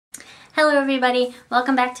Hello everybody,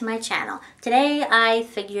 welcome back to my channel. Today I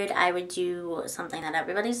figured I would do something that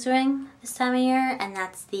everybody's doing this time of year, and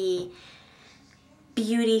that's the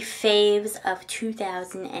beauty faves of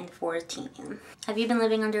 2014. Have you been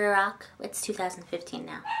living under a rock? It's 2015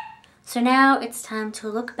 now. So now it's time to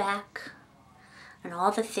look back on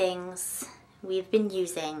all the things we've been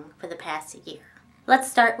using for the past year.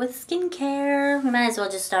 Let's start with skincare. We might as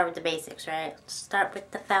well just start with the basics, right? Let's start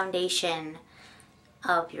with the foundation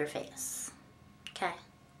of your face. Okay.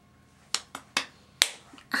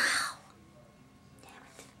 Ow. Damn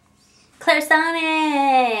it.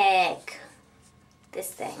 Clarisonic! This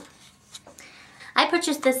thing. I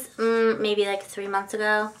purchased this maybe like 3 months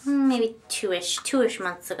ago, maybe two-ish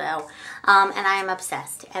months ago, and I am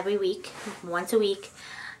obsessed. Every week, once a week,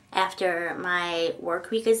 after my work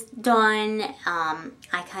week is done,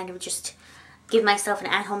 I kind of just give myself an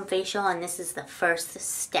at-home facial, and this is the first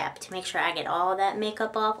step to make sure I get all that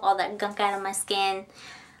makeup off, all that gunk out of my skin.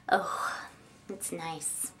 Oh, it's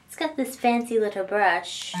nice. It's got this fancy little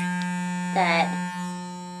brush that,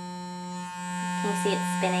 can you see it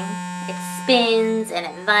spinning? It spins and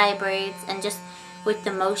it vibrates, and just with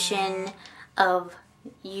the motion of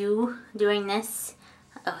you doing this,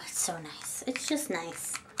 oh, it's so nice. It's just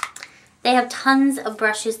nice. They have tons of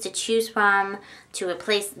brushes to choose from to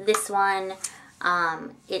replace this one.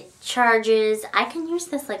 It charges. I can use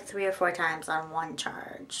this like 3 or 4 times on one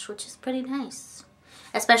charge, which is pretty nice,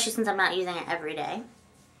 especially since I'm not using it every day.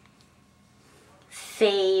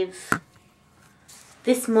 Fave.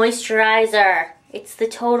 This moisturizer. It's the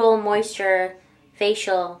Total Moisture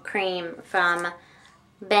Facial Cream from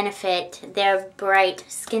Benefit, their Bright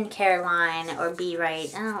skincare line, or Be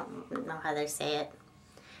Right. I don't know how they say it,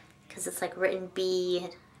 because it's like written B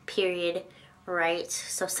period right.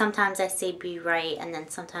 So sometimes I say Be Right, and then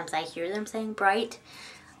sometimes I hear them saying Bright.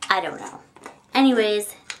 I don't know.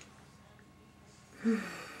 Anyways, it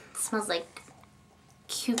smells like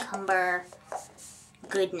cucumber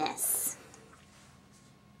goodness.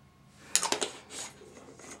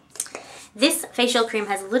 This facial cream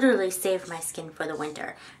has literally saved my skin for the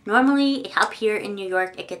winter. Normally, up here in New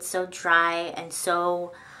York, it gets so dry and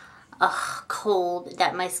so cold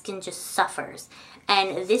that my skin just suffers.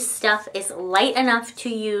 And this stuff is light enough to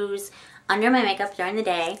use under my makeup during the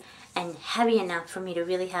day and heavy enough for me to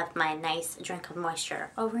really have my nice drink of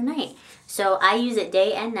moisture overnight. So I use it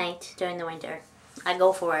day and night during the winter. I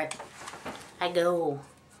go for it. I go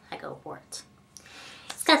for it.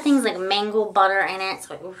 It's got things like mango butter in it,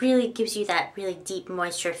 so it really gives you that really deep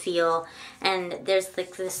moisture feel. And there's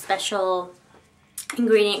like this special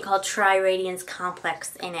ingredient called Tri-Radiance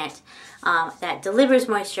Complex in it that delivers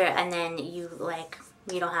moisture, and then you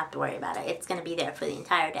don't have to worry about it. It's gonna be there for the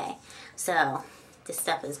entire day. So this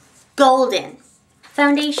stuff is golden.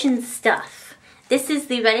 Foundation stuff. This is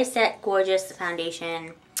the Ready Set Gorgeous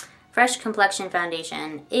foundation, fresh complexion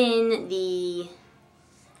foundation in the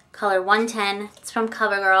color 110. It's from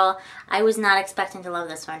Covergirl. I was not expecting to love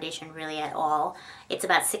this foundation really at all. It's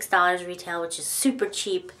about $6 retail, which is super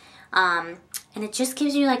cheap. And it just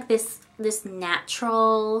gives you like this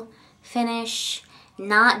natural finish,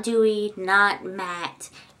 not dewy, not matte,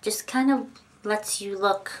 just kind of lets you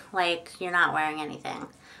look like you're not wearing anything,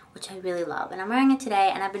 which I really love. And I'm wearing it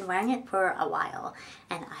today, and I've been wearing it for a while,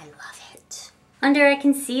 and I love it. Under eye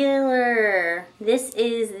concealer, this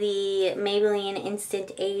is the Maybelline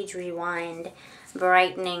Instant Age Rewind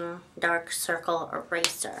Brightening Dark Circle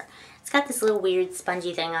Eraser. It's got this little weird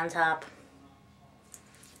spongy thing on top.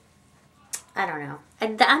 I don't know.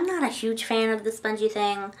 I'm not a huge fan of the spongy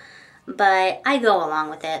thing, but I go along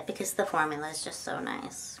with it because the formula is just so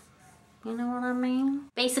nice. You know what I mean?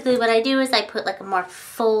 Basically what I do is I put like a more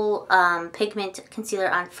full pigment concealer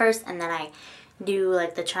on first, and then I do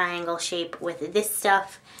like the triangle shape with this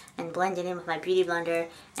stuff and blend it in with my beauty blender,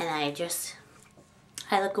 and I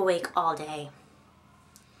look awake all day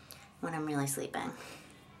when I'm really sleeping.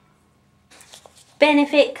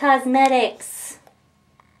 Benefit Cosmetics.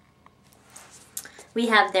 We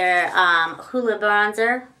have their Hoola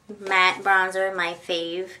bronzer, matte bronzer, my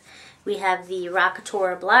fave. We have the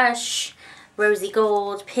Rockateur blush, rosy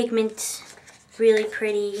gold, pigment, really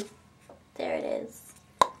pretty. There it is.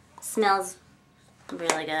 Smells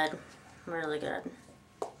really good, really good.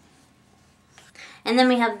 And then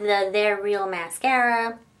we have their Real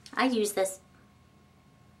mascara. I use this.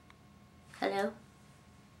 Hello?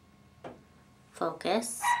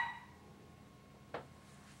 Focus.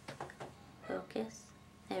 Focus.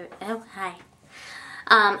 There, oh, hi.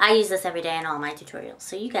 I use this every day in all my tutorials,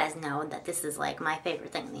 so you guys know that this is like my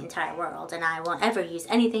favorite thing in the entire world, and I won't ever use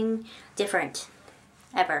anything different,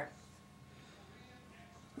 ever.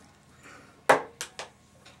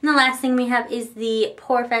 And the last thing we have is the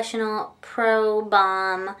Professional Pro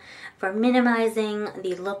Balm for minimizing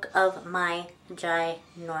the look of my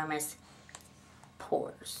ginormous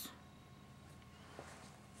pores.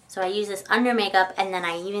 So I use this under makeup, and then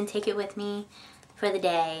I even take it with me for the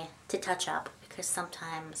day to touch up, because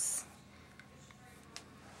sometimes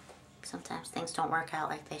things don't work out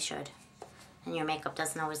like they should, and your makeup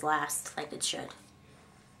doesn't always last like it should.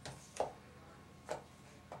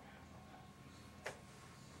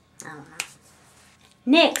 I don't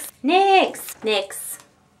know. NYX.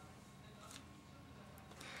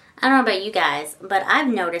 I don't know about you guys, but I've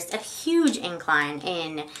noticed a huge incline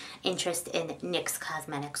in interest in NYX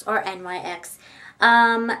Cosmetics, or NYX.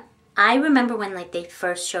 I remember when like they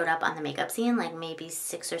first showed up on the makeup scene, like maybe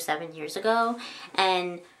 6 or 7 years ago,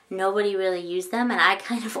 and nobody really used them, and I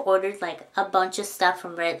kind of ordered like a bunch of stuff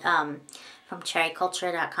from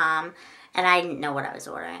cherryculture.com, and I didn't know what I was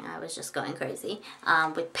ordering. I was just going crazy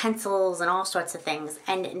with pencils and all sorts of things,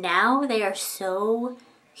 and now they are so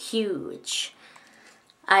huge.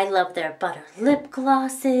 I love their butter lip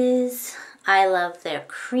glosses. I love their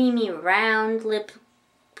creamy round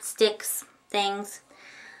lipsticks things.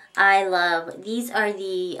 I love, these are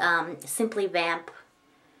the Simply Vamp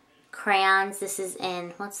crayons. This is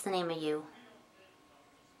in, what's the name of you?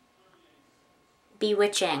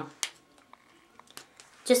 Bewitching.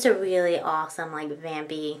 Just a really awesome, like,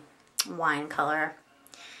 vampy wine color.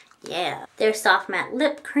 Yeah. Their soft matte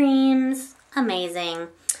lip creams. Amazing.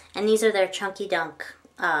 And these are their Chunky Dunk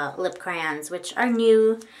lip crayons, which are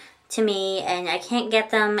new to me, and I can't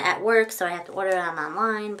get them at work, so I have to order them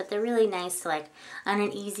online, but they're really nice, like, on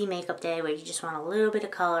an easy makeup day where you just want a little bit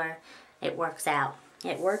of color. It works out.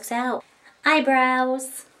 It works out.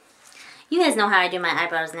 Eyebrows. You guys know how I do my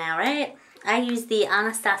eyebrows now, right? I use the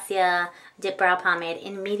Anastasia Dipbrow Pomade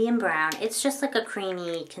in medium brown. It's just like a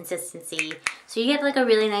creamy consistency, so you get like a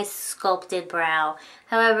really nice sculpted brow.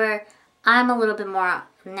 However, I'm a little bit more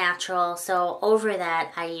natural, so over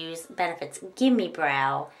that I use Benefit's Gimme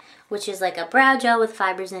Brow, which is like a brow gel with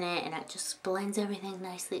fibers in it, and it just blends everything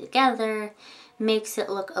nicely together, makes it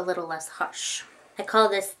look a little less harsh. I call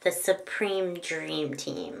this the Supreme Dream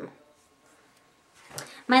Team.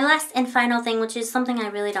 My last and final thing, which is something I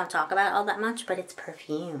really don't talk about all that much, but it's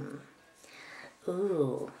perfume.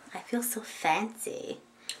 Ooh, I feel so fancy.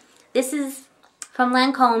 This is from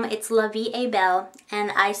Lancome. It's La Vie et Belle,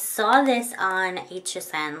 and I saw this on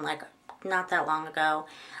HSN like not that long ago.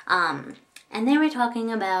 And they were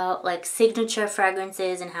talking about like signature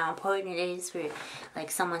fragrances and how important it is for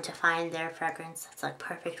like someone to find their fragrance that's like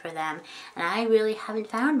perfect for them. And I really haven't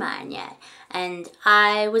found mine yet. And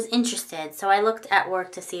I was interested, so I looked at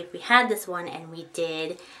work to see if we had this one, and we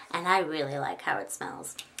did. And I really like how it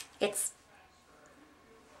smells. It's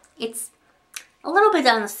a little bit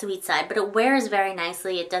on the sweet side, but it wears very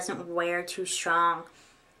nicely. It doesn't wear too strong.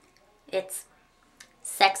 It's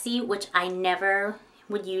sexy, which I never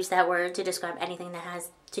would use that word to describe anything that has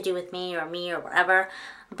to do with me or whatever,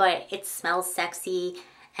 but it smells sexy,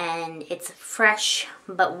 and it's fresh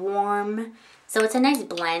but warm, so it's a nice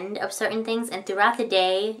blend of certain things, and throughout the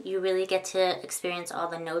day you really get to experience all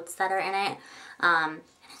the notes that are in it, and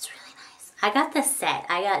it's really nice. I got the set.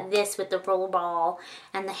 I got this with the roll ball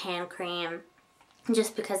and the hand cream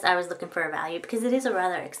just because I was looking for a value, because it is a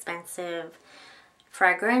rather expensive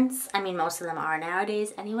fragrance. I mean, most of them are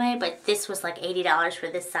nowadays anyway, but this was like $80 for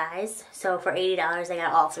this size. So for $80, I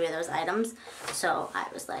got all 3 of those items. So I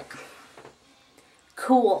was like,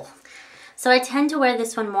 cool. So I tend to wear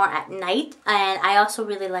this one more at night, and I also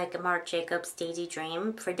really like Marc Jacobs Daisy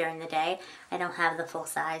Dream for during the day. I don't have the full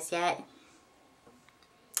size yet,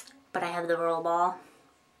 but I have the roll ball.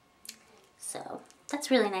 So that's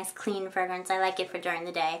really nice, clean fragrance. I like it for during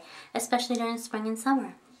the day, especially during spring and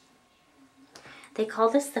summer. They call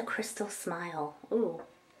this the Crystal Smile. Ooh,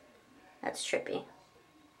 that's trippy.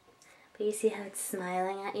 But you see how it's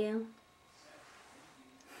smiling at you?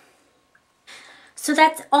 So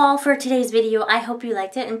that's all for today's video. I hope you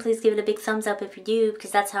liked it, and please give it a big thumbs up if you do,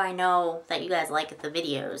 because that's how I know that you guys like the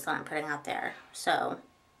videos that I'm putting out there. So,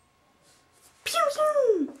 pew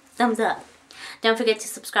pew! Thumbs up. Don't forget to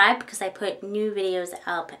subscribe, because I put new videos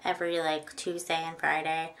up every like Tuesday and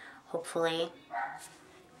Friday, hopefully.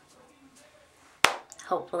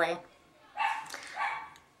 Hopefully.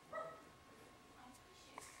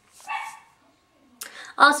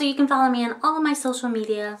 Also, you can follow me on all of my social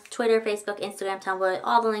media, Twitter, Facebook, Instagram, Tumblr.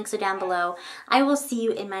 All the links are down below. I will see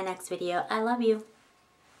you in my next video. I love you.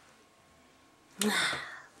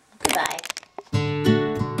 Goodbye.